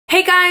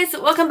Hey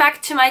guys, welcome back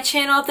to my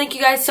channel. Thank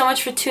you guys so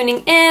much for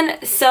tuning in.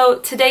 So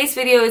today's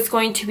video is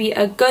going to be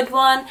a good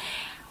one.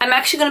 I'm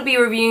actually going to be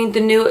reviewing the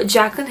new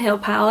Jaclyn Hill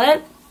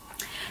palette.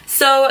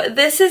 So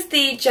this is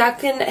the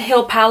Jaclyn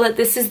Hill palette.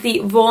 This is the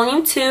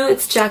Volume 2.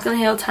 It's Jaclyn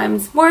Hill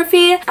times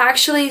Morphe.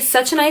 Actually,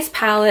 such a nice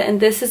palette, and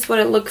this is what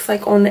it looks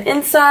like on the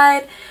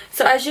inside.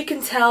 So as you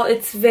can tell,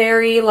 it's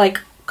very like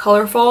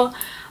colorful.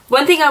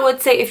 One thing I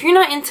would say, if you're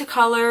not into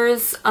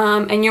colors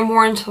and you're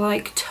more into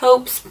like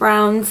taupes,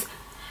 browns,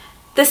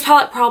 this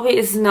palette probably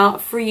is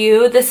not for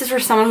you. This is for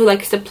someone who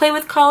likes to play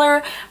with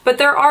color, but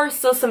there are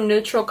still some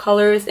neutral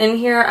colors in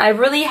here. I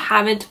really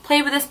haven't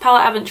played with this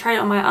palette. I haven't tried it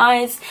on my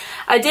eyes.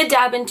 I did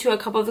dab into a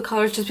couple of the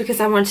colors just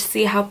because I wanted to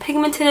see how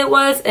pigmented it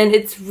was, and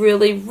it's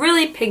really,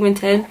 really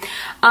pigmented.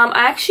 I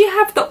actually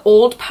have the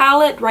old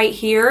palette right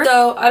here.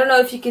 So I don't know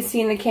if you can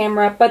see in the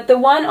camera, but the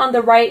one on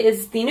the right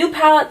is the new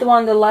palette. The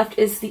one on the left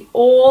is the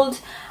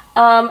old.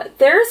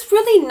 There's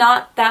really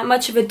not that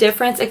much of a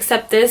difference,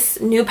 except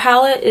this new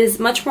palette is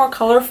much more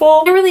colorful.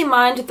 I didn't really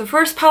mind the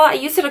first palette. I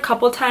used it a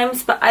couple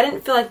times, but I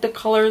didn't feel like the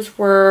colors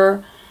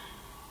were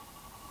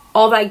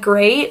all that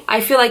great.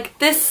 I feel like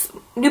this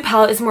new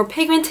palette is more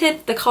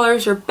pigmented, the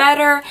colors are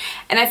better,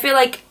 and I feel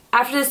like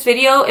after this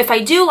video, if I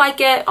do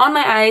like it on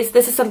my eyes,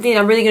 this is something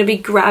I'm really going to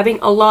be grabbing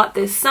a lot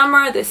this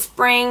summer, this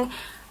spring.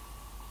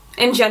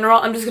 In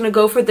general, I'm just going to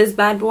go for this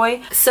bad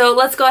boy. So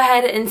let's go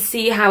ahead and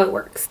see how it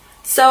works.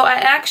 So I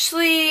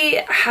actually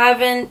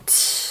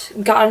haven't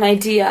got an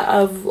idea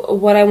of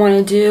what I want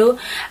to do.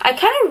 I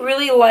kind of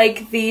really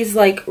like these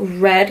like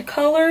red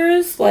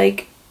colors.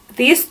 Like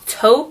these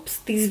taupes,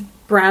 these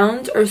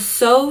browns are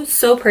so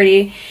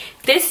pretty.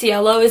 This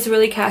yellow is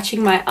really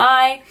catching my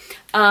eye.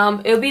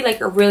 It would be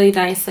like a really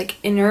nice like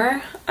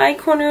inner eye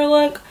corner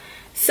look.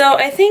 So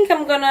I think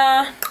I'm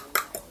gonna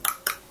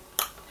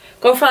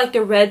go for like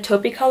the red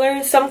taupey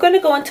colors. So I'm going to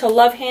go into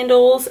Love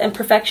Handles and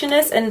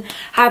Perfectionist and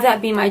have that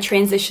be my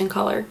transition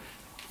color.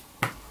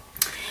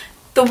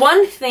 The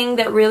one thing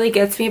that really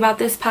gets me about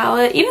this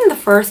palette, even the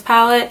first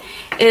palette,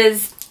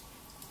 is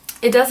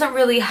it doesn't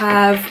really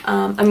have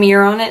a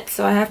mirror on it.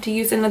 So I have to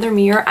use another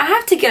mirror. I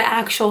have to get an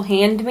actual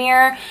hand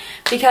mirror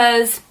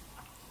because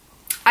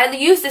I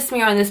use this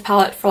mirror on this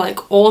palette for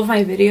like all of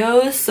my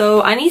videos.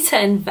 So I need to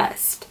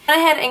invest. I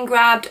went ahead and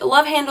grabbed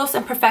Love Handles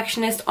and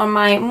Perfectionist on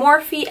my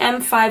Morphe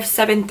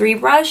M573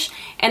 brush,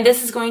 and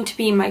this is going to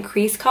be my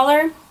crease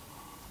color.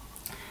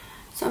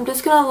 So I'm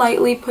just going to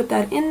lightly put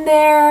that in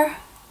there.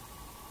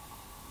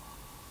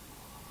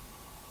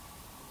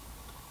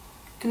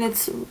 And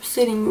it's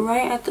sitting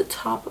right at the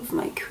top of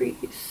my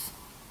crease.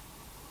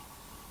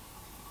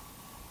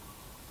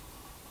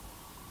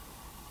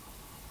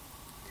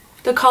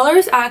 The color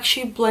is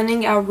actually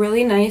blending out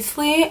really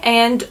nicely,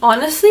 and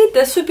honestly,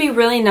 this would be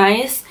really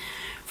nice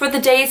for the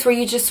days where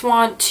you just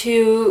want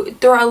to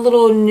throw a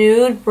little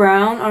nude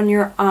brown on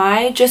your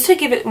eye just to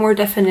give it more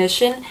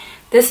definition.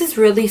 This is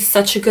really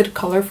such a good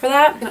color for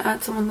that. I'm gonna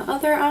add some on the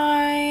other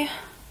eye.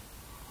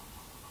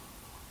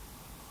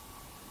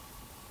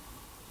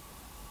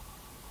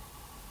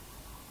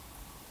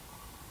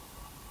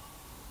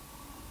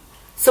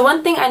 So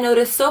one thing I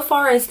noticed so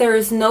far is there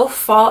is no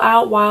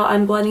fallout while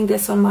I'm blending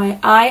this on my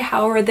eye.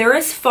 However, there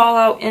is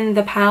fallout in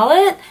the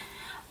palette.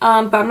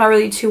 But I'm not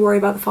really too worried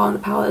about the fallout in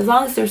the palette. As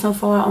long as there's no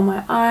fallout on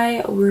my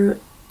eye, we're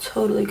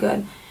totally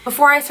good.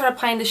 Before I start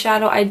applying the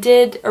shadow, I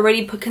did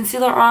already put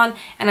concealer on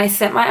and I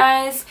set my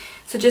eyes.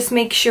 So just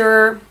make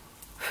sure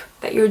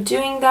that you're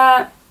doing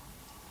that.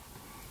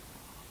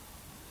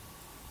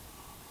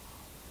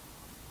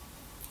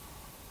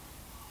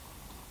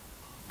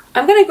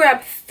 I'm going to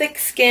grab Thick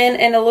Skin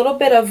and a little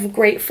bit of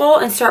Grateful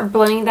and start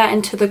blending that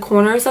into the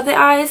corners of the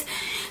eyes.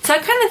 So I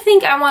kind of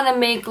think I want to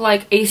make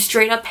like a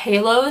straight up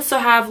halo. So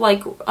have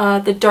like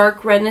the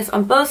dark redness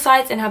on both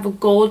sides and have a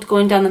gold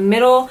going down the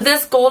middle.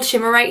 This gold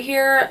shimmer right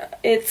here,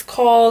 it's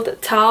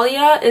called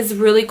Talia, is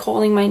really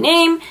calling my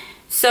name.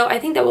 So I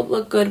think that would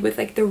look good with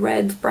like the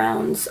reds,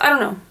 browns. I don't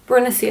know. We're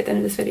going to see at the end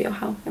of this video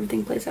how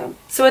everything plays out.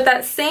 So with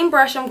that same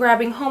brush, I'm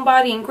grabbing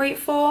Homebody and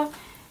Grateful.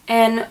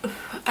 And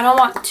I don't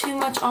want too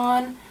much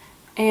on.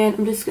 And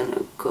I'm just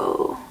gonna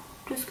go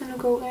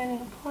in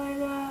and apply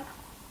that.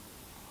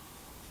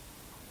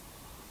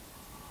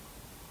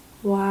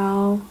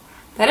 Wow,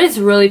 that is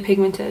really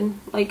pigmented,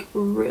 like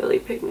really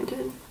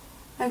pigmented.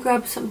 I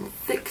grabbed some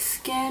Thick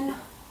Skin.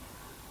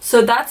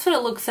 So that's what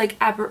it looks like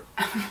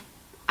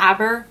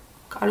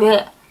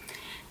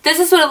This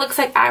is what it looks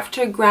like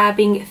after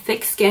grabbing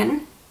Thick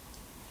Skin.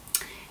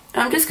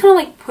 And I'm just kind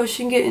of like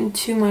pushing it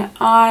into my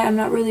eye. I'm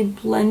not really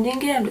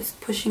blending it. I'm just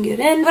pushing it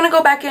in. I'm going to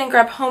go back in and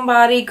grab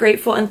Homebody,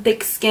 Grateful, and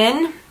Thick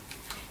Skin.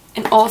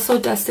 And also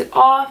dust it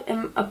off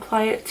and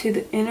apply it to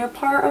the inner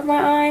part of my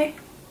eye.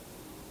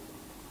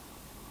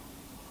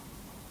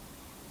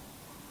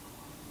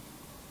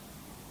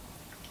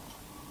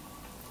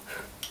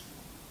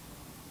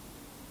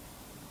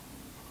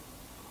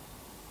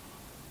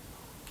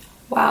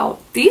 Wow,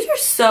 these are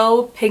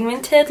so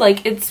pigmented.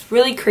 Like, it's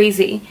really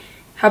crazy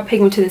how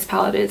pigmented this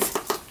palette is.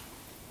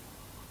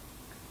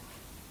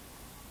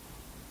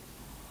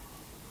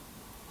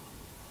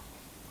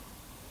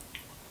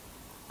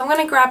 I'm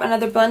going to grab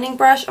another blending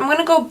brush. I'm going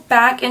to go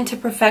back into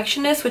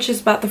Perfectionist, which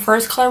is about the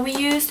first color we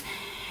used.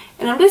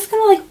 And I'm just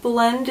going to like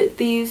blend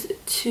these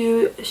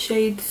two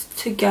shades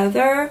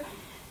together,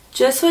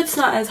 just so it's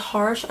not as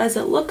harsh as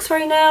it looks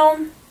right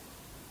now.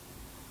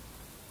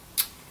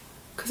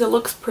 Because it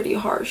looks pretty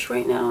harsh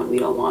right now and we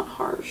don't want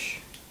harsh.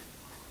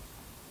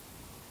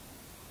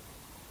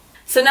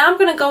 So now I'm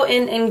going to go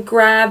in and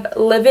grab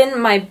Livin'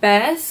 My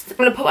Best. I'm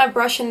going to put my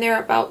brush in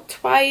there about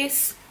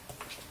twice.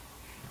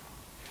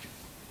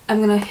 I'm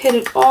going to hit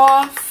it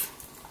off.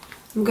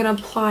 I'm going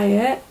to apply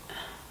it.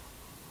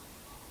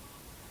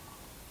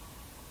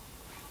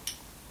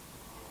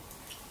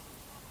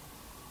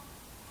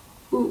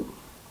 Ooh,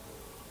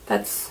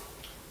 that's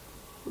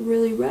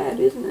really red,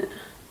 isn't it?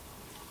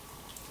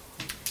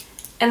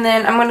 And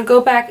then I'm going to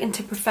go back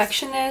into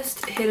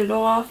Perfectionist, hit it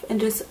off, and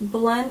just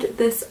blend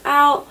this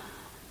out.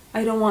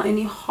 I don't want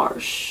any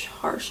harsh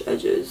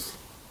edges.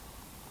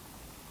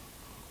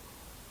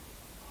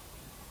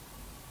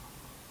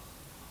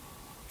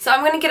 So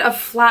I'm going to get a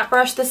flat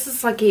brush. This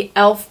is like a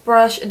e.l.f.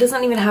 brush. It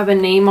doesn't even have a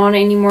name on it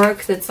anymore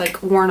because it's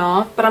like worn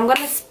off. But I'm going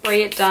to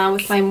spray it down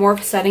with my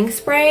Morph setting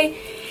spray.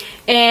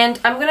 And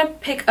I'm going to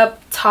pick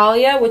up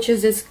Talia, which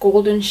is this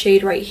golden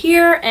shade right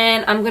here.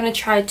 And I'm going to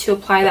try to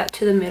apply that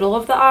to the middle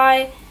of the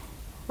eye.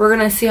 We're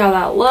going to see how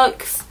that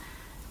looks.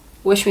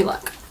 Wish me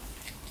luck.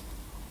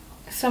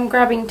 So I'm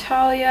grabbing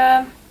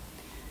Talia.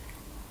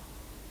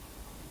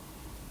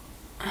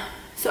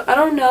 So I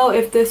don't know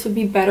if this would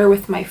be better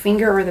with my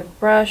finger or the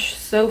brush.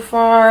 So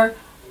far,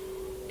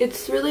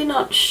 it's really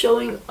not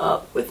showing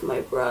up with my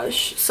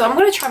brush. So I'm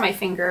going to try my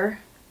finger.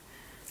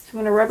 So I'm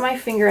going to rub my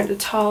finger into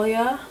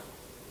Talia.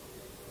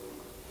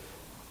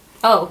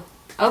 Oh,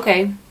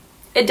 okay.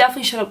 It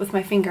definitely showed up with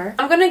my finger.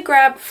 I'm going to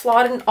grab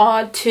Flawed and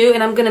Odd too,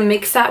 and I'm going to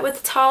mix that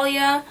with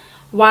Talia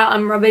while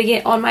I'm rubbing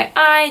it on my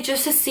eye,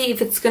 just to see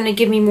if it's going to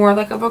give me more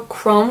like of a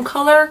chrome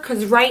color,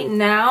 because right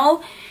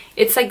now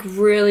it's like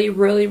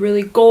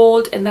really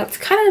gold, and that's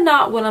kind of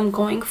not what I'm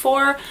going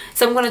for.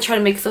 So I'm going to try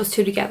to mix those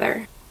two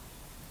together.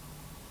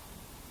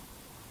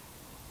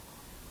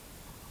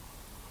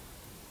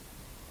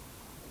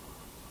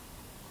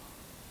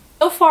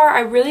 So far I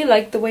really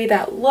like the way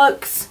that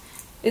looks.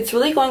 It's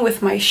really going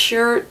with my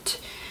shirt.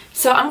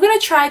 So I'm going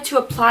to try to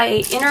apply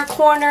an inner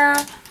corner.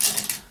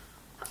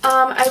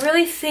 I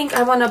really think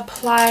I want to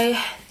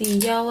apply the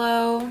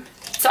yellow.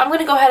 So I'm going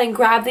to go ahead and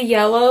grab the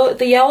yellow.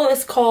 The yellow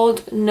is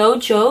called No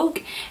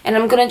Joke. And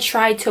I'm going to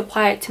try to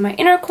apply it to my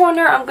inner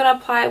corner. I'm going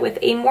to apply it with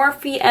a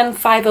Morphe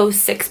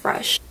M506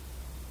 brush.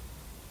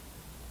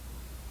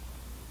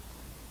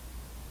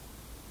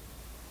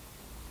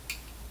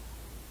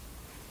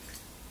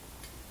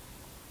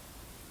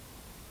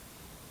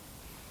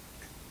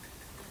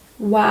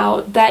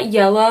 Wow, that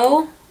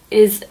yellow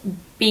is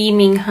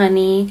beaming,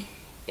 honey.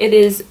 It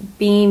is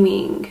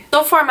beaming.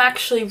 So far, I'm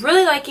actually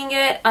really liking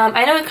it.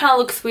 I know it kind of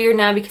looks weird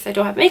now because I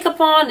don't have makeup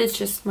on. It's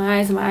just my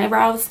eyes and my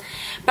eyebrows.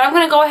 But I'm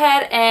going to go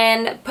ahead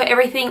and put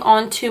everything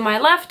onto my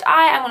left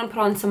eye. I'm going to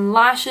put on some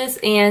lashes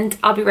and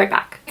I'll be right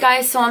back.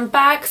 Guys, so I'm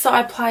back. So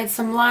I applied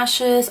some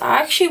lashes. I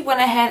actually went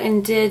ahead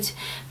and did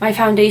my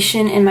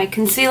foundation and my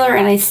concealer,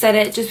 and I set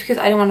it just because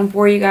I didn't want to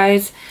bore you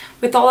guys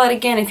with all that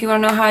again. If you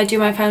want to know how I do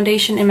my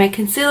foundation and my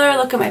concealer,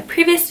 look at my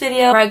previous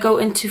video where I go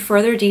into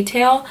further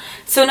detail.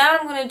 So now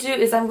what I'm going to do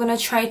is I'm going to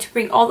try to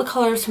bring all the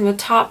colors from the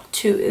top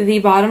to the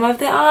bottom of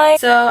the eye.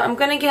 So I'm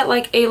going to get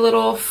like a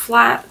little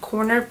flat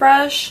cornered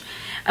brush.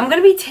 I'm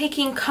going to be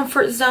taking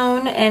Comfort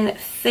Zone and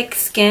Thick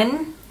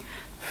Skin,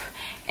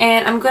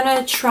 and I'm going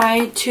to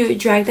try to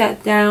drag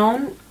that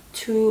down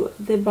to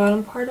the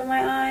bottom part of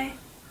my eye.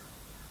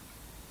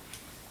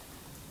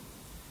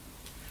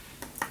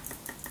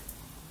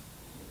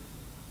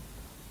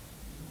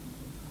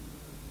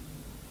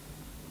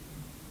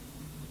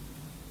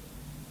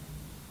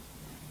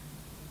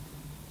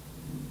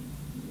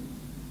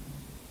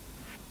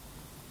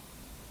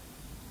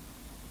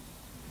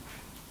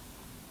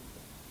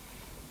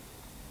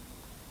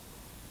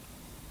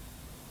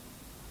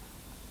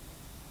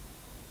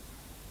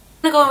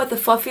 I'm going to go in with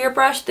a fluffier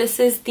brush. This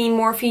is the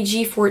Morphe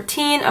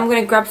G14. I'm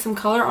going to grab some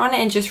color on it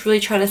and just really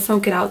try to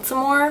smoke it out some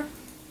more.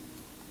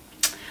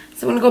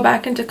 So I'm going to go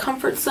back into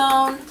Comfort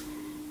Zone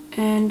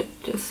and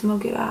just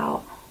smoke it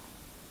out.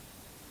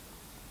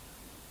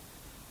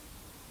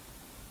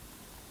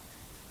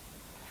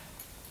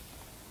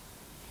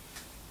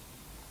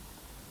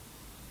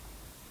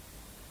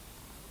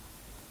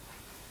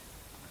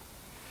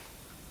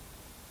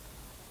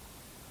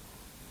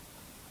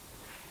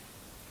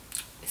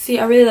 See,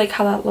 I really like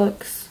how that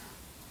looks.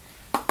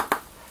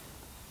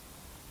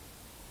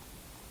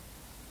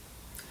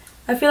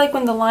 I feel like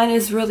when the line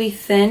is really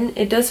thin,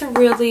 it doesn't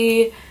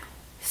really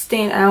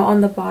stand out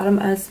on the bottom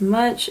as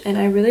much, and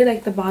I really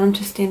like the bottom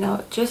to stand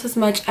out just as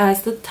much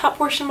as the top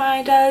portion of my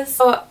eye does.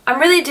 So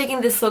I'm really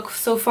digging this look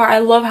so far. I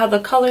love how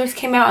the colors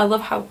came out. I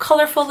love how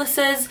colorful this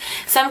is.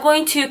 So I'm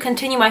going to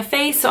continue my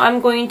face. So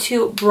I'm going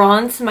to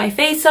bronze my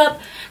face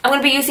up. I'm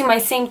going to be using my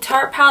same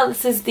Tarte palette.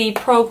 This is the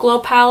Pro Glow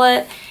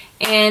palette.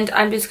 And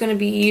I'm just going to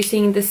be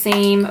using the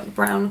same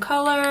brown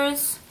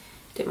colors.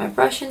 Dip my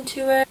brush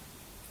into it.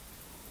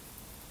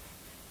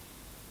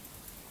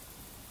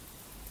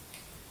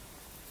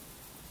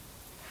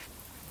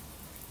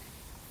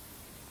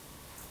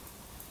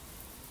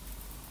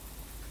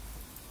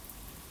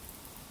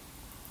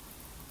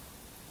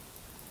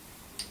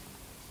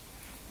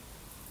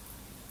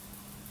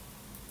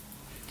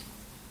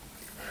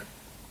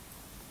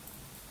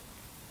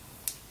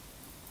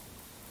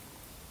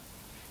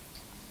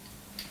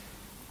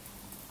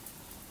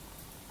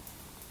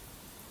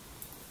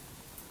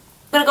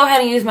 I'm going to go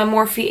ahead and use my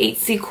Morphe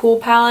 8C Cool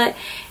palette,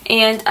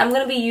 and I'm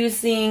going to be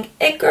using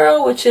It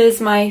Girl, which is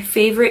my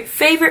favorite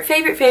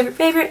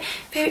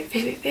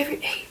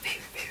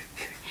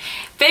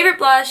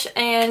blush,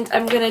 and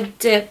I'm going to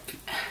dip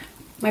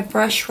my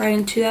brush right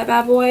into that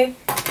bad boy.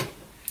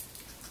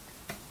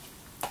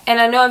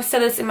 And I know I've said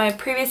this in my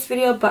previous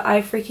video, but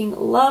I freaking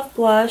love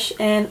blush,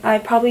 and I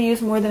probably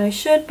use more than I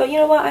should, but you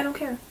know what, I don't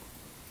care.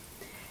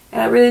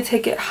 And I really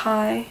take it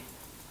high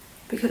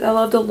because I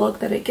love the look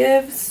that it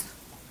gives.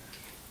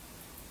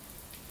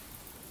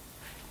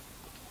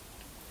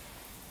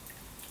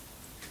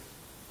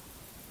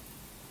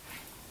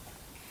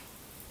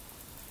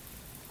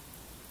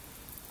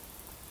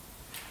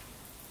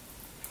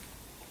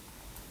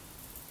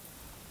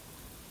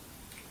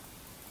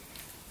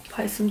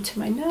 Apply some to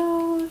my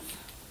nose.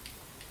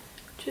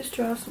 Just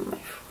draw some on my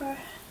forehead.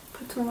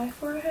 Put some on my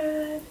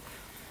forehead.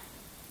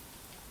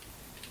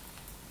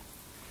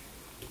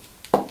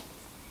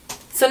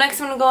 So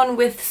next I'm going to go in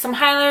with some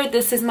highlighter.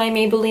 This is my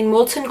Maybelline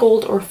Molten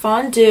Gold or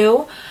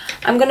Fondue.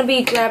 I'm going to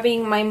be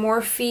grabbing my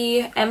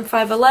Morphe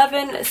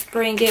M511,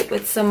 spraying it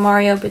with some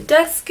Mario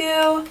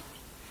Badescu.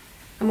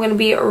 I'm going to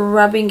be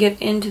rubbing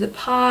it into the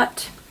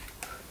pot.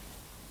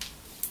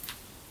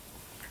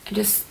 And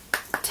just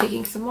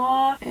taking some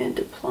off and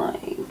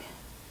applying.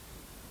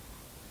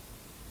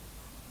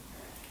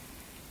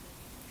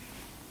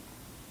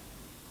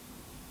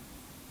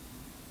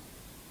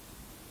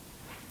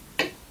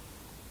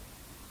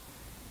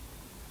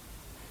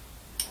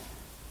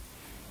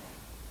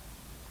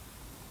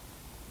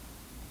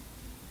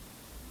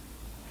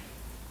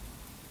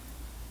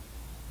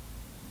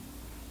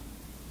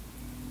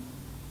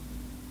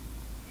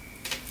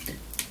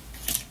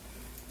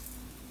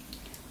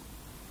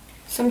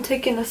 So I'm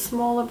taking a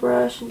smaller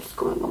brush and just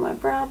going on my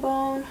brow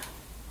bone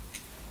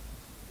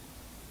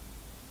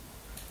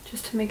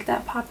just to make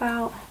that pop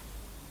out.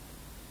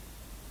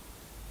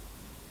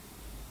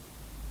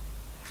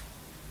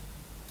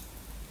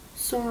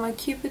 So my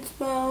Cupid's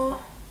bow,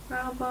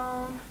 brow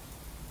bone.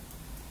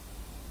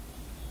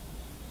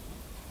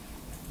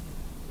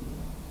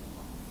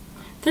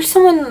 There's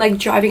someone like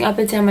driving up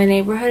and down my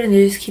neighborhood and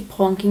they just keep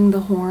honking the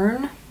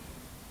horn.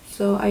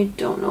 So I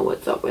don't know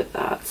what's up with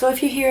that. So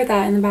if you hear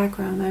that in the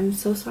background, I'm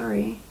so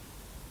sorry.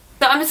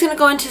 So I'm just going to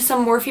go into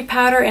some Morphe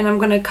powder and I'm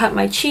going to cut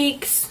my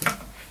cheeks.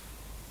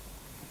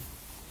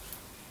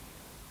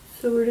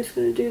 So we're just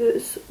going to do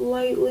this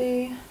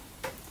lightly.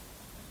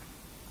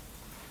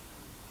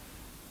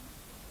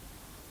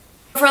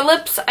 For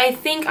lips, I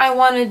think I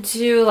want to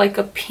do like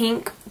a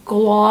pink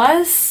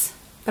gloss,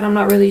 but I'm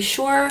not really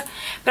sure.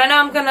 But I know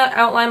I'm going to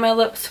outline my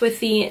lips with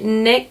the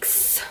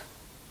NYX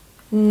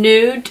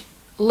Nude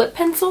lip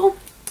pencil,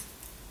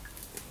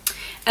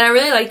 and I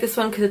really like this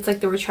one because it's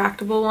like the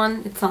retractable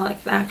one. It's not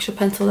like the actual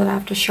pencil that I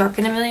have to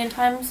sharpen a million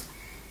times.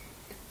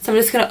 So I'm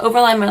just going to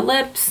overline my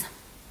lips.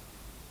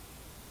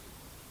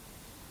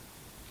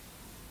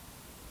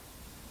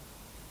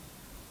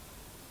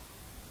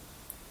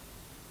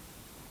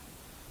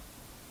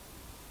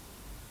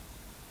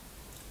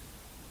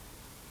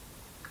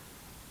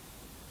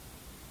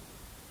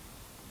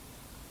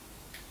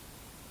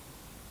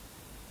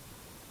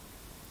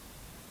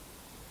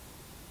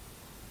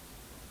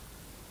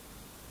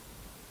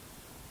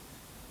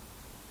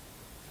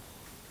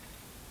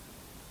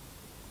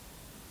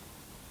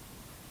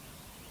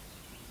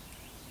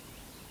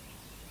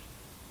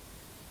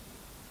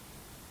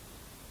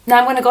 Now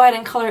I'm going to go ahead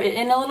and color it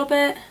in a little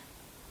bit.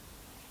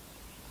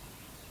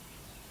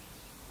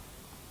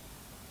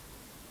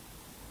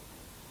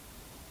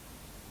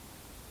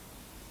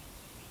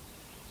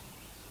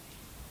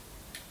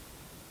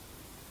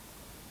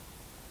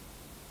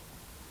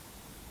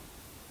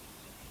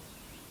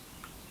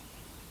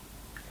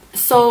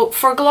 So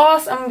for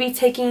gloss, I'm going to be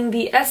taking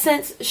the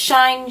Essence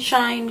Shine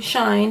Shine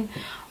Shine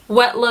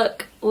Wet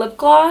Look Lip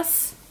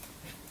Gloss.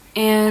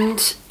 And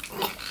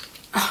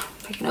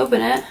if I can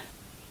open it.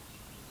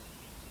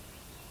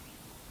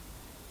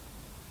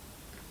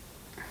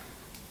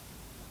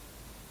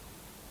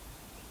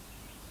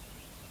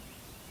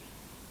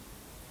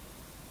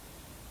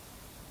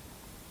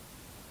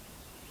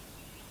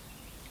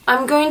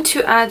 I'm going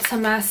to add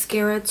some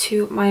mascara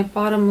to my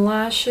bottom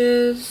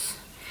lashes.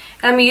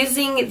 I'm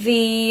using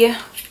the...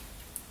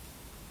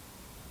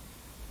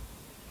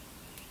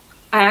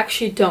 I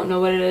actually don't know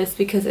what it is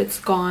because it's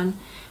gone.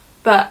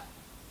 But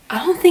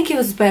I don't think it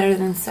was better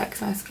than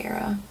Sex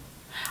Mascara.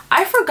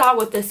 I forgot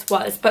what this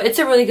was, but it's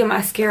a really good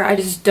mascara. I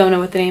just don't know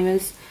what the name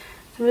is.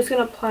 So I'm just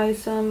going to apply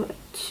some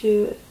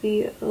to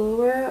the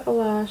lower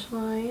lash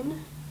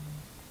line.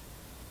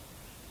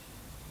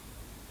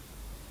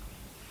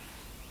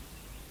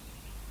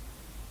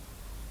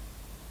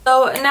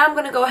 So now I'm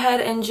going to go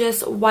ahead and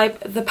just wipe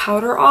the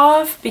powder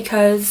off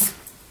because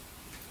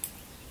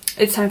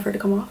it's time for it to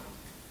come off.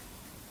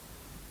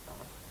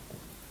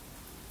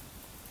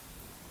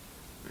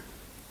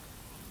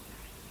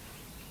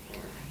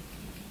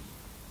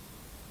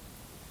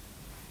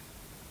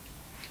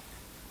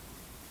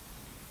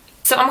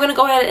 So I'm going to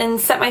go ahead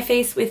and set my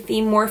face with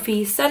the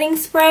Morphe setting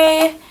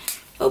spray.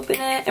 Open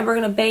it and we're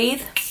going to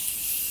bathe.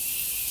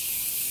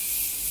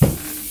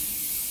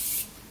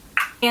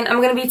 And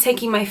I'm going to be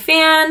taking my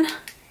fan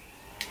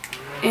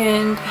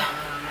and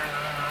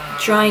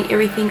drying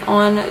everything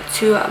on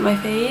to my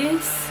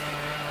face.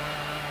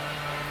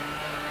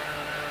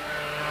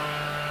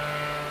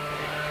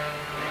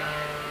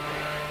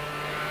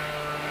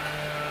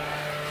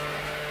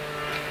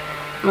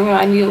 Oh my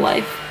god, I need a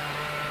life.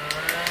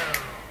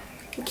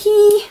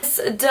 Okay.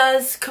 This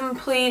does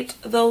complete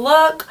the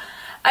look.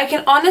 I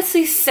can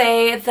honestly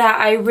say that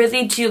I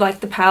really do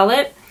like the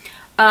palette.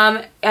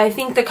 I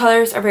think the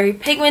colors are very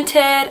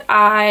pigmented.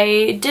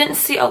 I didn't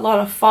see a lot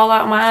of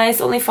fallout in my eyes.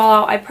 The only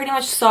fallout I pretty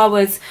much saw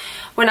was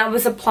when I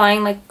was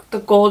applying like the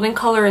golden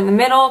color in the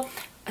middle.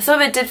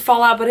 Some of it did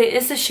fall out, but it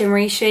is a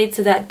shimmery shade,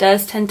 so that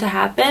does tend to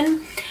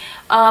happen.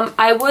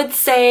 I would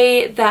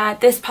say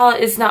that this palette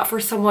is not for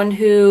someone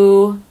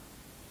who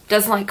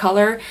doesn't like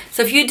color.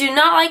 So if you do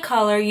not like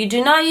color, you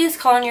do not use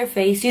color on your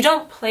face, you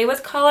don't play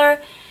with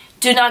color,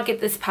 do not get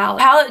this palette.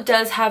 The palette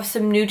does have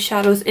some nude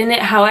shadows in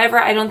it. However,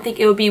 I don't think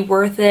it would be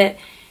worth it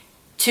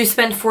to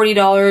spend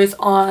 $40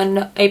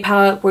 on a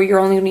palette where you're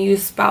only going to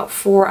use about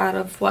 4 out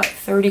of, what,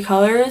 30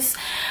 colors.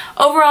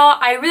 Overall,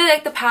 I really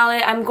like the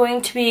palette. I'm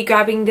going to be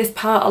grabbing this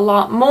palette a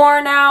lot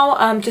more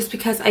now, just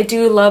because I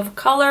do love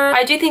color.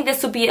 I do think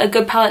this will be a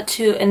good palette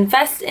to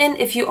invest in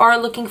if you are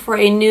looking for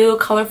a new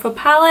colorful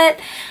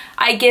palette.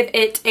 I give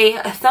it a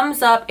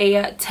thumbs up,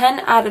 a 10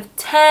 out of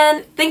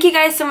 10. Thank you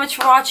guys so much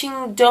for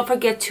watching. Don't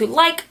forget to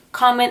like,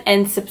 comment,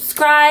 and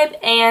subscribe.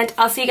 And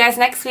I'll see you guys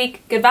next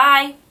week.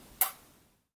 Goodbye.